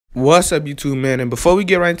What's up, YouTube, man? And before we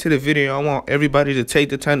get right into the video, I want everybody to take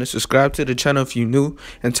the time to subscribe to the channel if you're new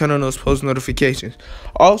and turn on those post notifications.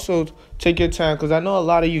 Also, take your time because I know a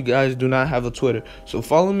lot of you guys do not have a Twitter. So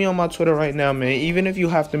follow me on my Twitter right now, man. Even if you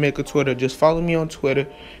have to make a Twitter, just follow me on Twitter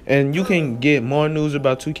and you can get more news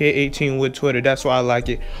about 2K18 with Twitter. That's why I like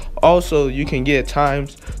it. Also, you can get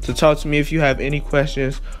times to talk to me if you have any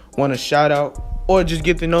questions, want a shout out, or just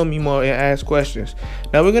get to know me more and ask questions.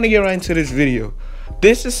 Now we're going to get right into this video.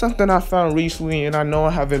 This is something I found recently, and I know I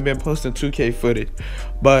haven't been posting 2K footage,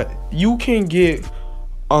 but you can get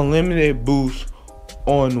unlimited boost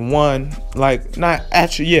on one,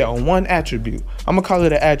 on one attribute. I'm gonna call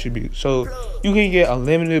it an attribute. So you can get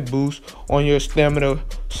unlimited boost on your stamina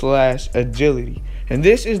 / agility. And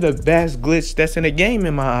this is the best glitch that's in the game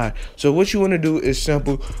in my eye. So what you want to do is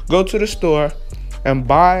simple. Go to the store and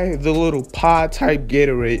buy the little pod type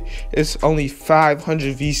Gatorade. It's only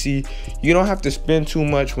 500 VC. You don't have to spend too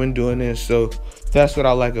much when doing this, so that's what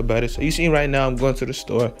I like about it. So you see right now I'm going to the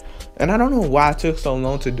store, and I don't know why it took so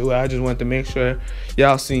long to do it. I just wanted to make sure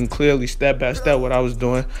y'all seen clearly step by step what I was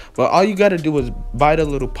doing. But all you gotta do is buy the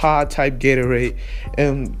little pod type Gatorade,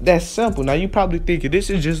 and that's simple. Now you probably thinking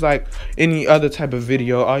this is just like any other type of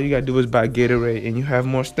video. All you gotta do is buy Gatorade and you have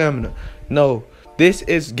more stamina. No, this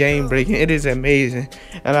is game breaking. It is amazing,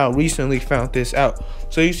 and I recently found this out.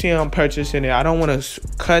 So you see I'm purchasing it. I don't want to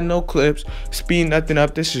cut no clips, speed nothing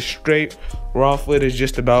up. This is straight raw footage,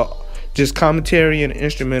 just commentary and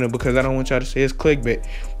instrumental, because I don't want y'all to say it's clickbait.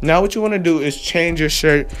 Now what you want to do is change your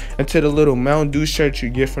shirt into the little Mountain Dew shirt you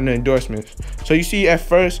get from the endorsements. So you see at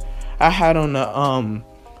first I had on the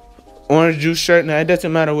orange juice shirt. Now it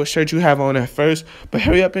doesn't matter what shirt you have on at first, but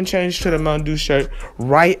hurry up and change to the Mountain Dew shirt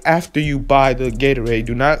right after you buy the Gatorade.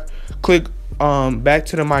 Do not click back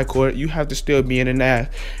to the mypark. You have to still be in the nav,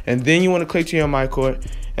 and then you want to click to your mypark,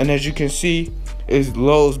 and as you can see, it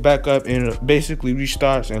loads back up and it basically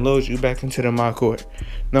restarts and loads you back into the mypark.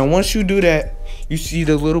 Now once you do that, you see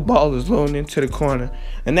the little ball is loading into the corner,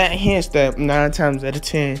 and that hints that 9 times out of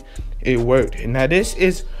 10 it worked. And now this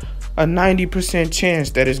is a 90%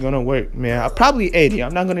 chance that it's gonna work, man. Probably 80.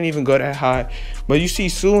 I'm not gonna even go that high, but you see,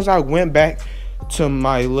 as soon as I went back to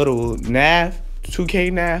my little nav,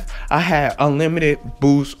 2K nav, I had unlimited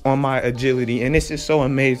boost on my agility, and this is so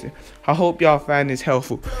amazing. I hope y'all find this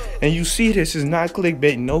helpful. And you see, this is not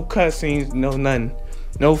clickbait, no cutscenes, no nothing,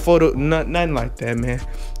 no photo, nothing like that, man.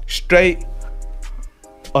 Straight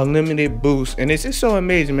unlimited boost, and this is so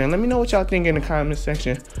amazing, man. Let me know what y'all think in the comment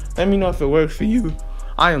section. Let me know if it worked for you.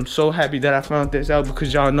 I am so happy that I found this out,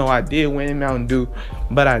 because y'all know I did win Mountain Dew,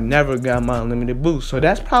 but I never got my unlimited boost. So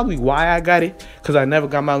that's probably why I got it, because I never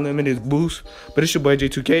got my unlimited boost. But it's your boy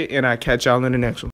J2K, and I catch y'all in the next one.